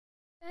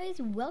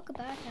Guys, welcome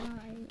back, and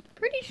I'm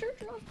pretty sure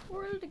Jurassic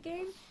World the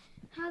game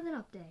has an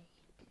update.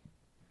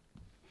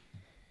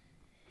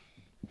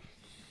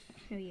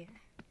 Oh yeah,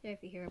 so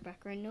if you hear a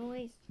background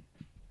noise,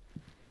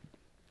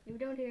 if you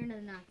don't hear it,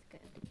 then that's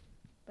good.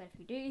 But if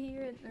you do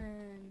hear it,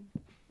 then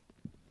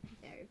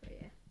sorry for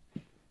you.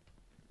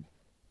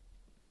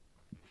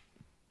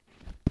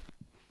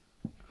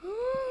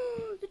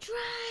 Oh, the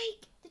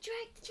trike! The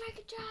trike! The trike!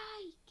 The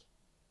trike!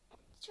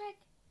 The trike!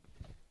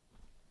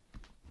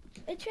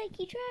 A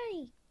trikey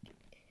trike!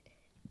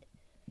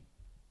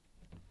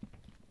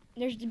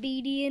 There's the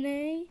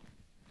BDNA.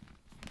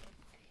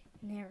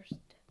 And there's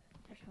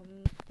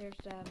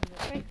the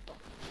trike box.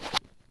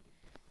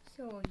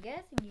 So I'm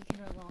guessing you can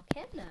unlock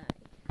him now.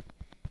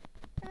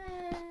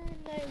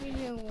 And I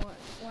really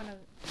one of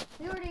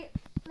we already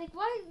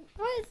why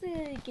is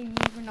the game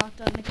over not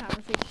done the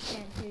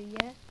conversation to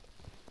yet?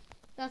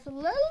 That's a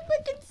little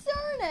bit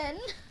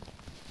concerning.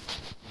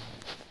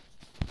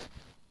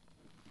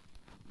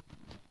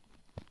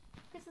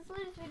 Because this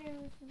latest video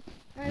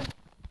I've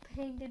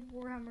painted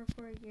Warhammer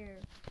for a year.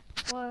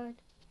 What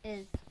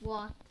is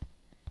what?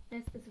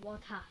 This is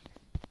what happened.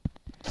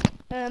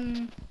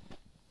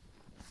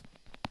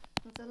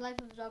 It's a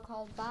Life of a Dog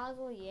called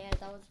Basil. Yeah,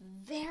 that was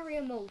very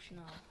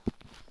emotional.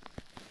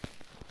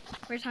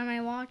 First time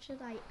I watched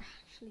it, I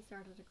actually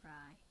started to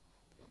cry.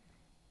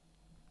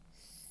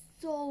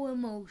 So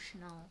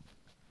emotional.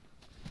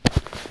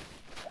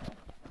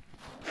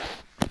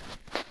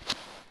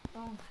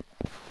 Oh.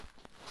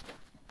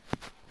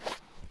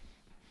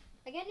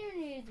 Again, your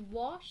news.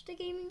 Watch the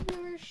gaming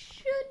viewers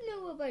should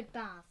know about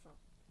Basil.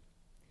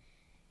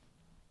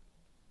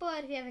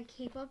 But if you haven't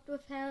keep up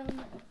with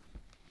him,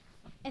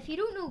 if you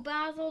don't know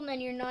Basil, then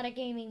you're not a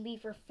Gaming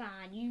Beaver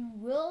fan. You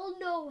will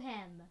know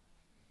him.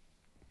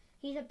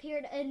 He's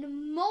appeared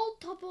in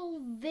multiple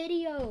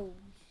videos.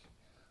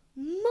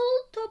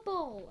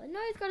 Multiple! And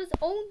now he's got his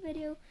own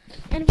video.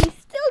 And if you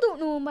still don't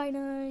know him by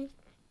now,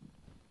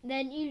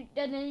 then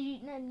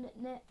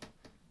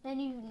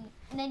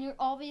you're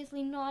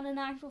obviously not an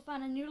actual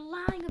fan and you're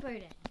lying about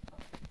it.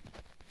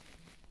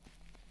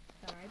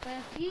 Sorry, but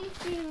if you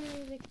see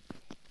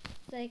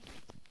like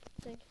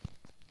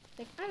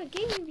I'm a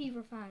Gaming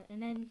Beaver fan,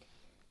 and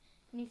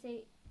you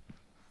say,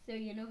 so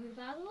you know who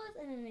Basil is?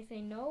 And then they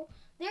say no,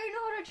 they're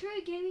not a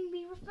true Gaming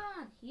Beaver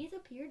fan. He's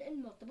appeared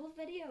in multiple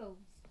videos.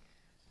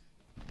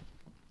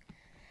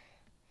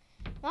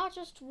 Not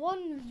just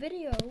one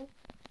video.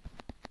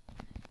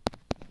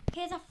 He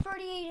has a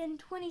 38 and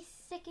 21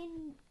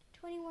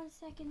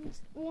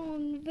 seconds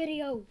long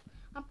video.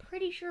 I'm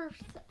pretty sure.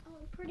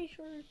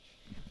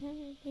 Yeah,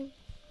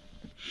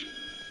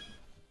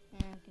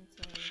 I can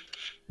say.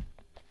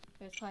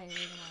 There's probably a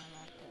reason why I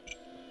left it.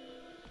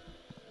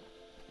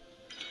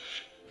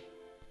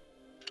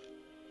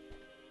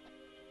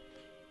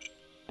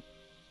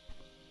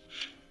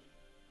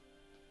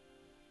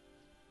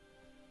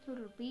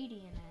 Total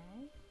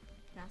BDNA.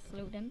 That's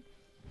loading.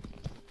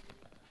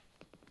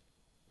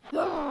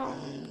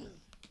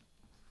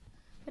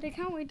 But I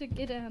can't wait to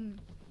get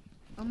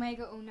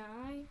Omega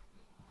 09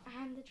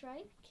 and the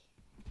trike.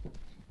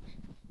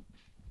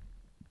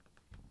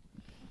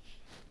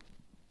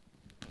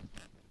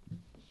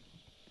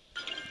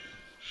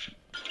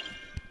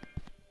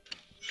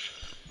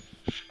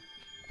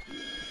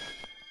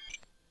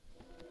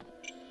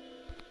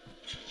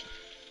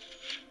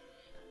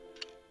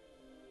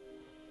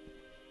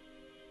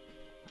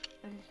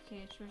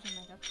 Okay, it's where's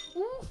Omega?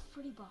 Ooh,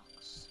 pretty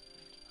box.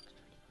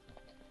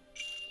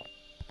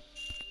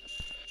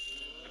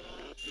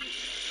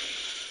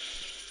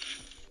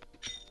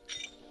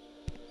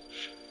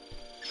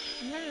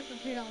 I'm gonna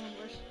prepare all the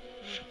versions.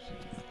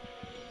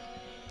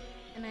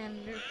 And then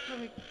they're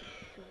probably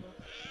cool.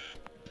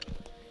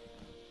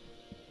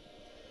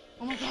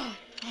 Oh my god!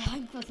 Oh,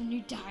 I'm close a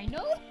new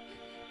dino?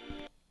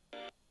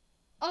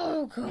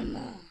 Oh, come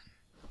on!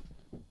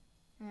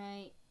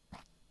 Right.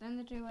 Then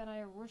to do what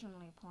I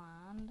originally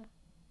planned.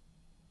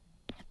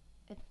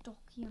 A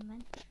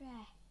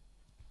documentary.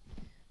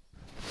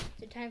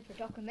 It's time for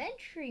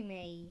documentary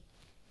me.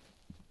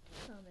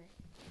 Tell me.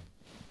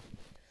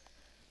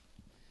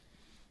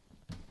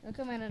 I'll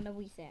come in a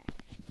wee sec.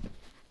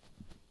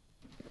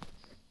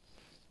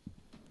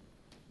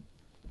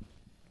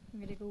 I'm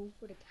gonna go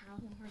for the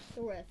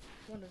Carnosaurus,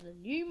 one of the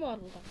new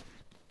models.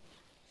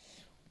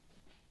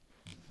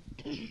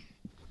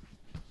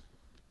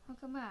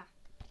 Welcome back.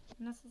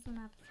 And this is an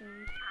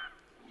episode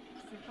of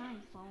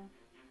survival.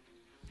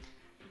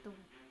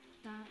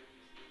 That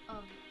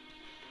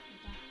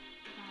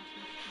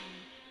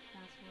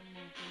that's what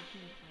movie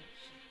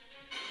universe.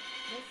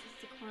 This is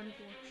the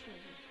carnivore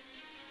tree.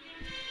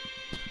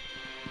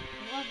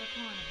 I love a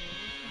carnivore.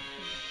 It's not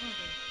the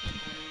carnivore.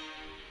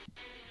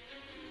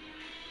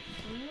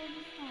 We will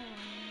be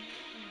following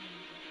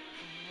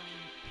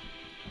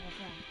the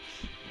events.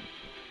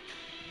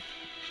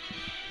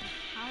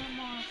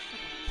 Calamaurus,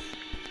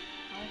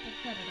 powerful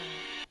predator,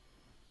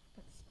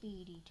 but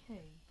speedy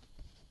too.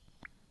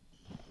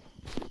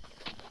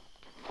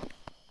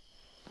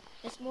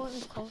 This one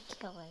is called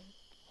Killing.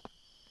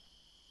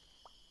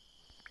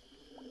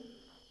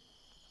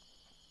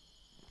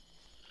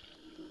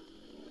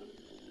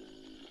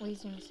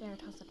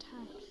 Triceratops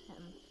attacked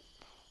him.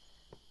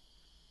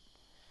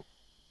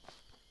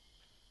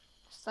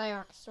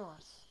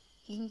 Styracosaurus.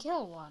 You can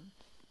kill one.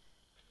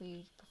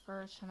 We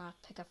prefer to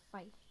not pick a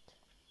fight.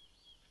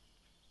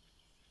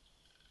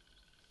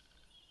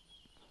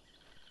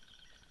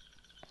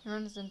 He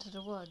runs into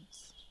the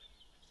woods.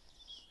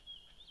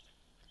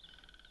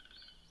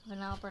 With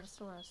an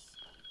Albertosaurus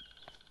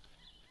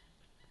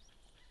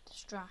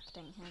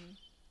distracting him.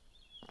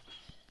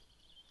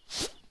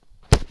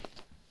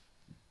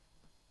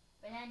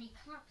 But then he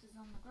collapses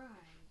on the ground.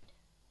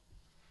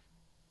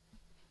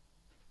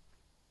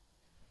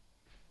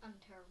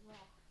 Under a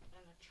rock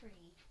and a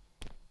tree,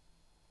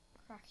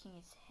 cracking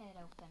his head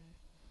open.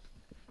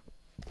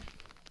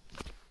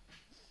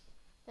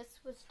 This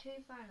was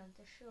too violent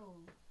to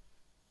show,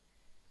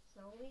 so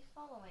we'll be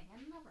following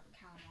another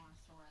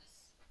Calamarosaurus.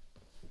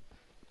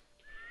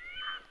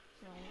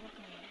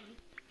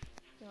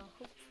 They'll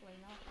hopefully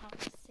not have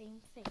the same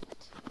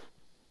fate.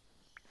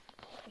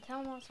 The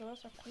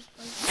Calamarosaurus are quite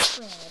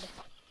widespread.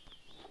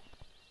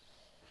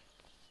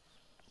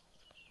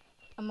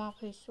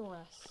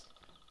 Amorphosaurus.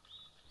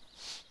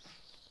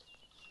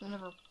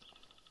 Another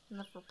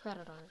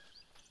predator.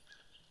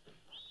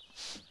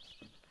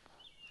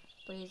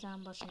 But he's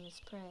ambushing his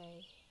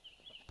prey.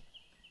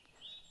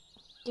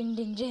 Ding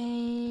ding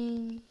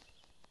ding!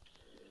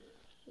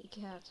 He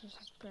captures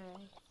his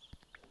prey.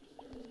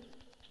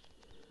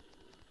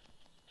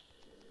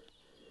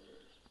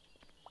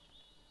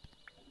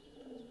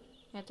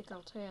 He had to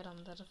go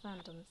Pterodon to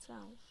defend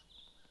himself.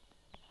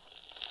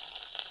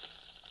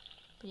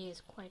 But he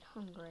is quite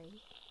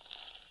hungry.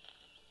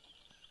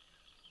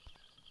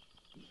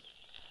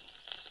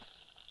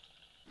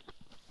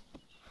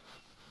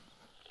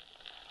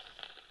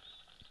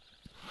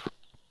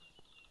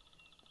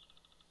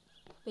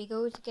 We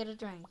go to get a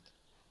drink.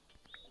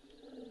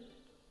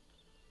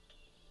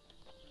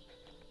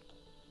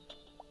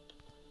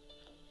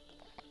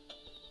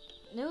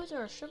 Those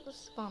are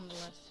shipless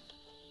spondylus.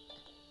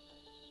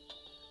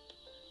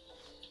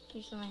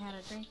 Recently had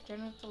a drink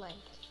during the lake,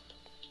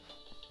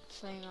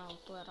 playing all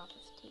the blood off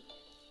his teeth.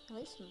 At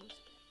least most of it.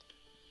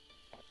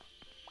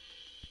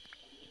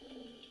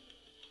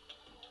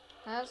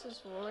 That's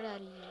his roar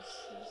that he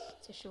uses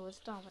to show his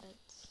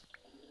dominance.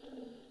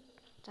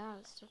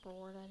 That's the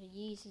roar that he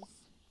uses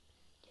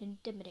to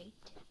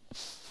intimidate.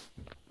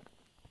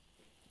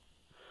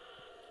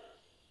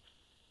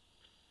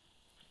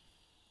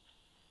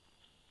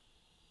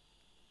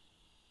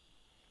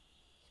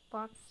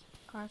 Spots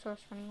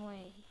Carnosaurus running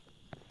away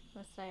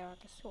with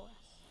Styracosaurus.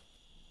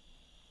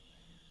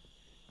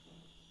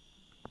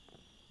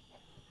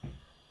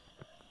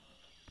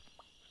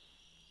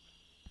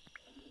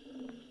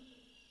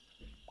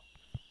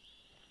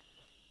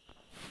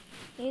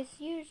 He is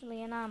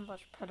usually an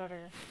ambush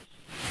predator.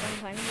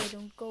 Sometimes they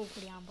don't go for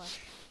the ambush,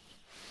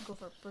 they go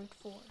for brute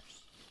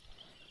force.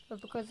 But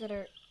because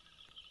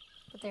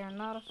they are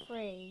not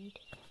afraid,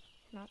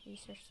 not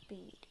use their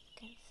speed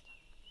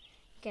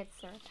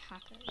against their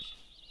attackers.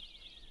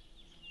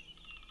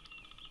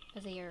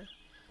 As they are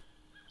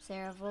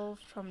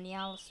evolved from the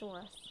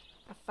Allosaurus,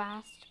 a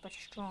fast but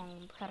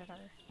strong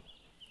predator.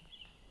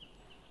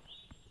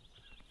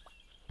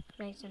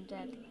 Makes him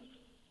deadly.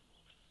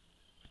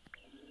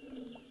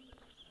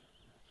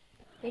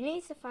 He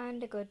needs to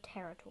find a good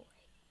territory,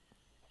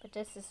 but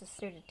this is a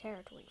suited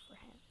territory for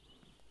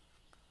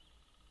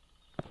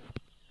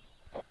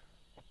him.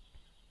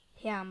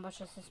 He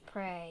ambushes his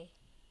prey,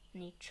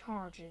 and he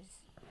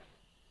charges.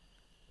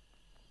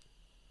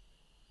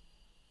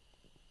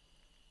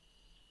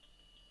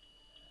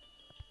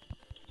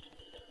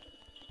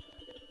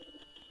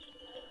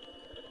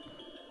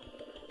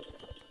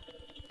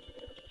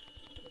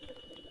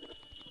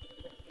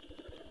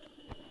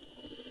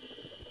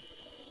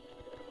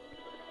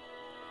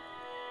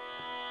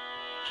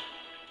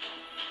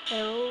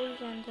 They're always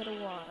into the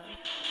water.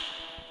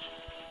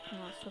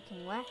 Now it's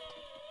looking wet.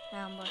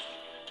 Ambush.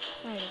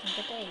 No, he doesn't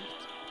get ate.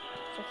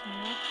 It's looking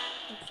wet.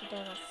 Makes the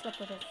devil slip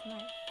with his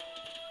knife.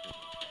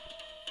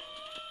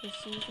 He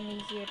sees an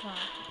easier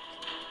target.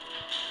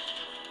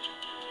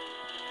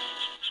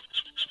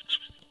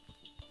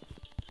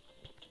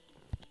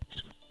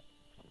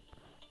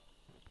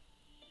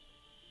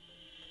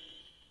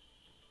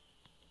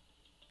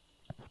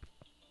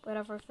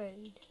 Whatever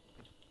food.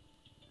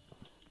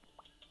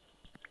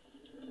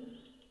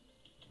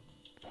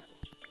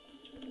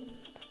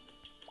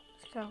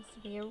 This has to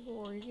be a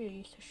roar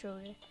used to show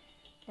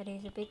that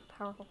he's a big,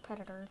 powerful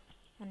predator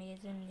and he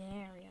is in the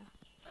area.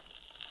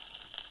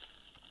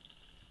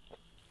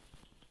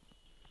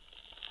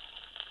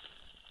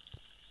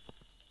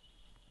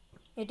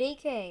 It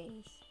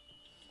decays.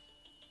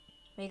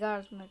 He got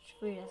as much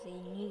food as he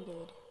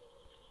needed.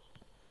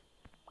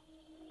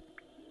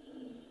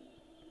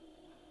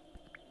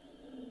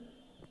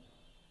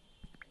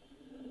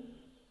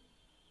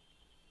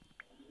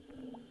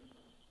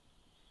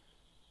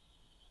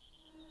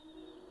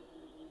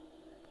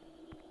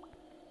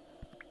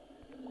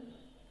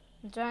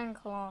 The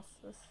giant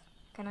colossus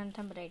can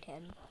intimidate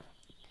him.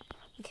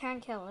 You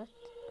can't kill it.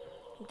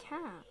 You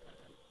can't.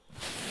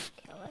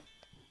 kill it,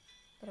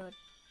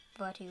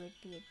 but he would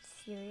be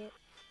seriously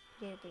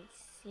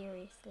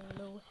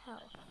low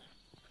health.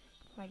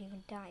 Might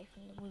even die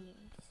from the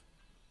wounds.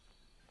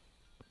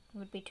 It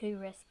would be too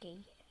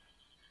risky.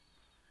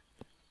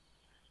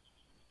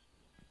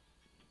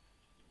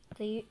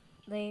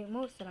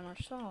 Most of them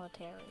are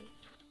solitary.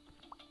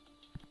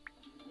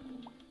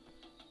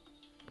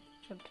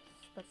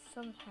 But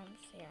sometimes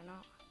they are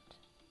not.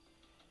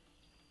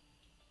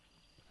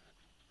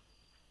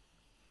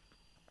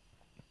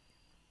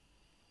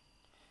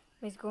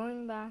 He's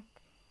going back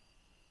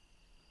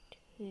to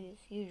his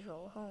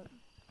usual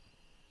home.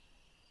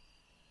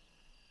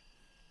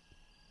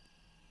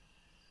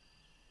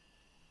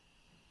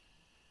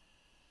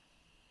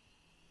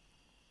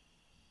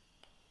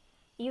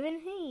 Even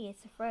he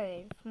is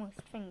afraid of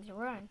most things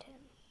around him.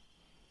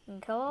 He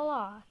can kill a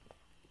lot,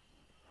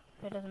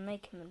 but it doesn't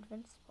make him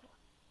invincible.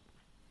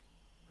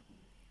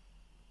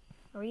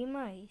 3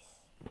 mice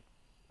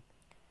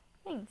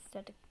thinks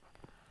that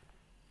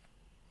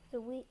the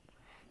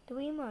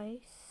wee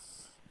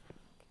mice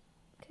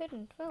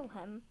couldn't fill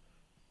him,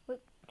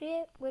 would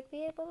be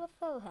able to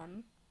fill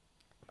him,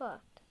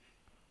 but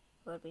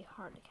it would be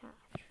hard to catch.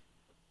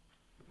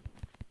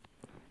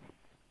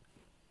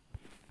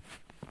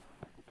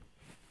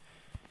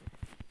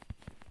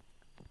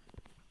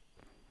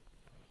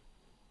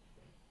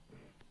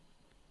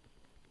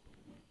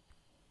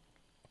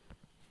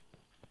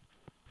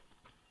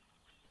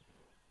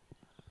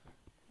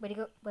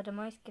 But the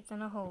mouse gets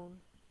in a hole.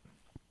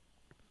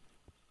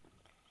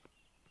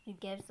 He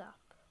gives up.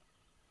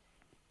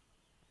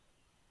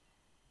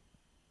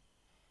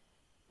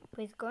 But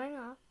he's going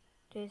up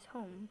to his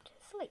home to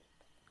sleep.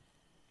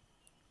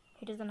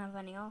 He doesn't have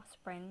any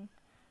offspring,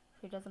 so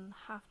he doesn't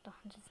have to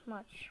hunt as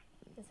much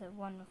as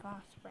one with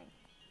offspring.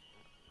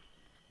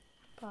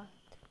 But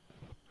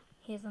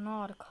he has an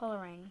odd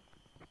coloring,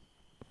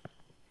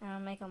 and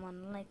it'll make him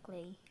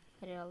unlikely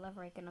that he'll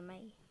ever get a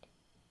mate,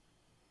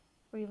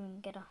 or even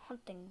get a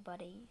hunting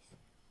buddies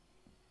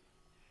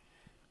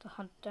to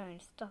hunt down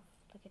stuff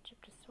like a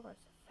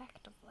Gyptosaurus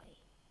effectively.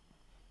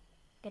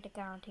 Get a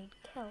guaranteed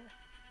kill.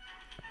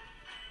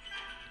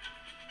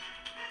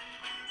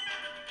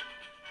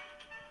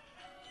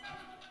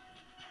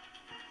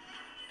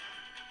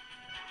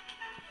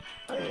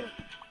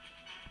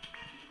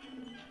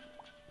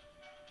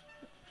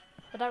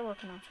 But that work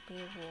can also be a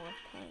war of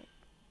pain.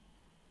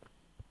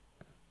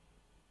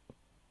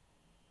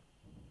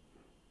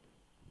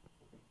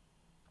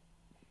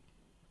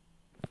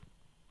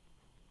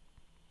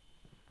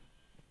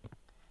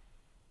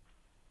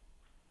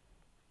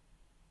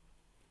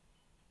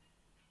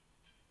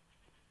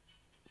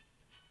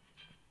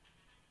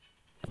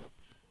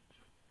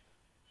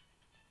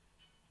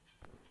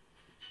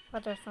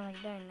 But there's something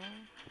down there.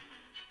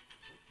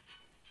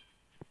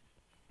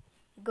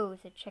 He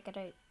goes to check it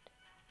out.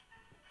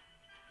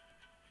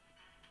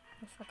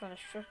 Looks like on a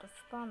strip of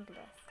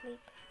spondylus asleep.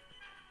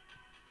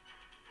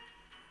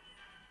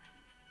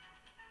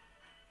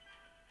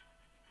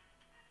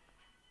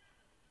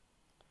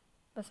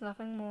 But it's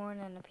nothing more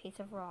than a piece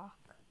of rock.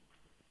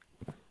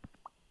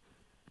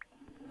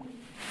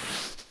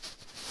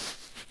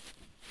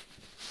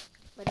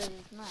 But it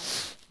is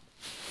nice.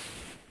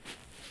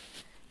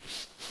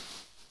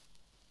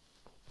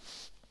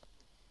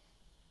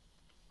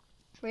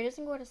 Ray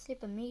doesn't go to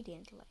sleep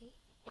immediately.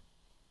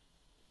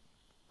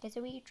 There's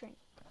a wee drink.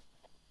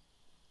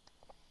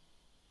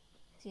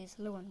 He's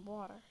low in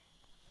water.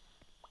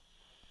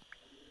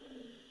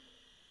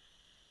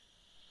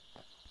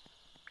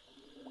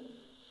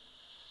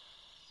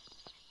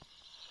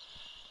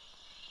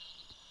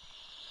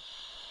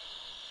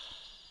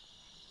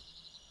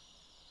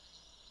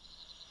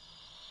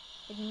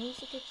 It needs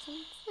to get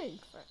some food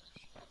first.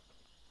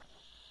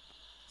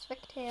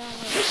 Spectator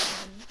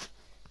and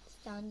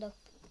stand up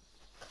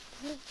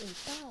completely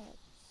balanced.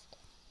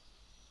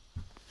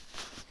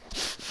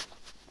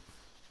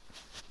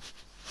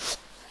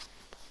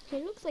 He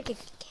looks like a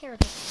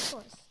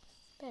Ceratosaurus,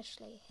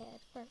 especially head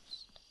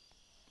first.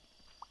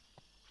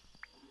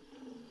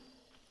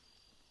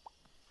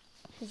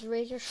 His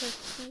razor-sharp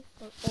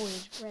teeth are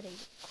always ready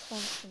to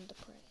crunch into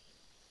prey.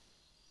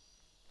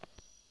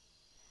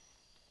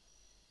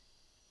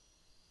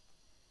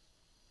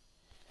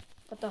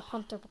 But the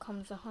hunter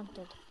becomes a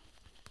hunted.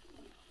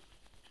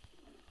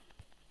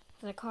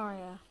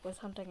 Zakaria was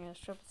hunting a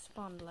strip of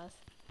spondylus.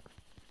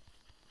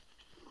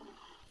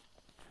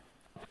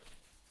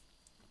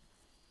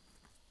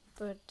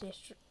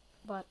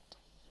 But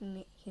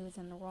he was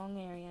in the wrong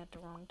area at the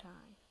wrong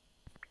time.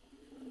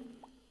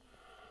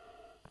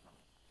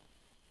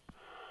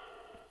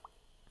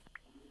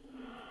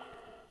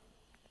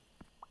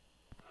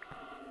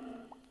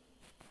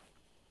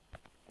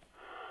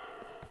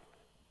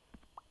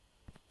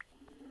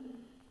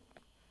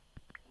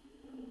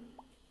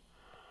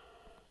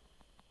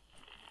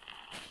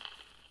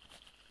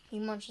 He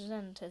munches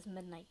into his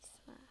midnight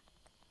snack.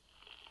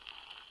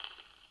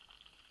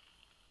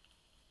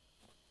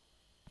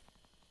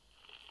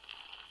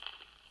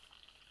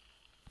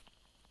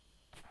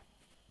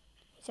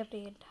 He's up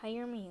the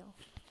entire meal.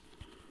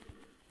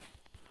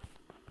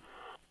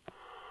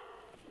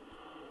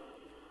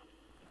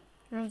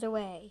 runs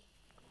away.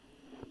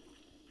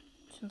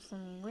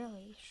 Something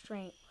really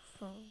strange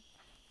for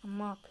a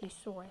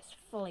Marpusaurus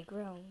fully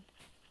grown.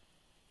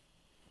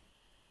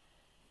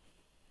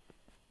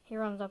 He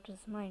runs up to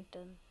this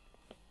mountain.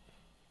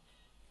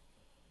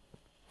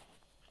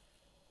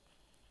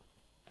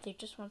 They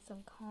just want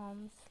some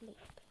calm sleep.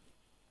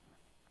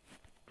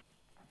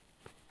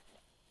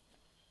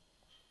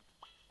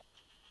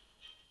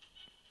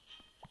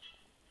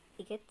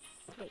 He gets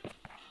sleep.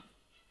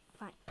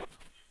 Fine.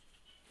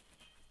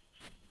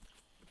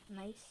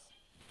 Nice,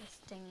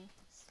 resting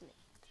sleep.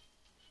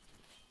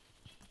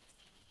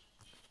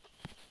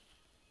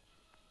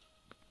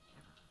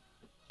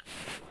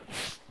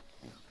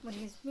 When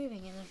he's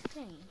moving in a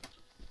train,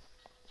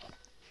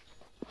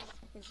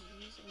 he's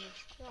using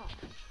a straw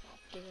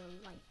to get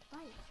a light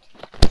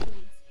bite. So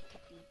he's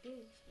getting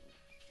busy.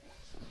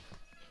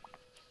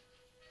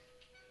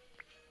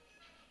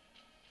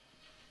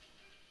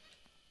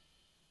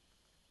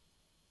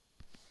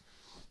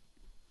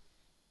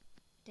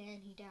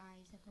 Then he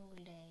dies of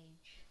old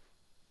age.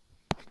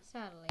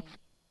 Sadly,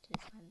 to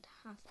this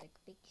fantastic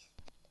beast.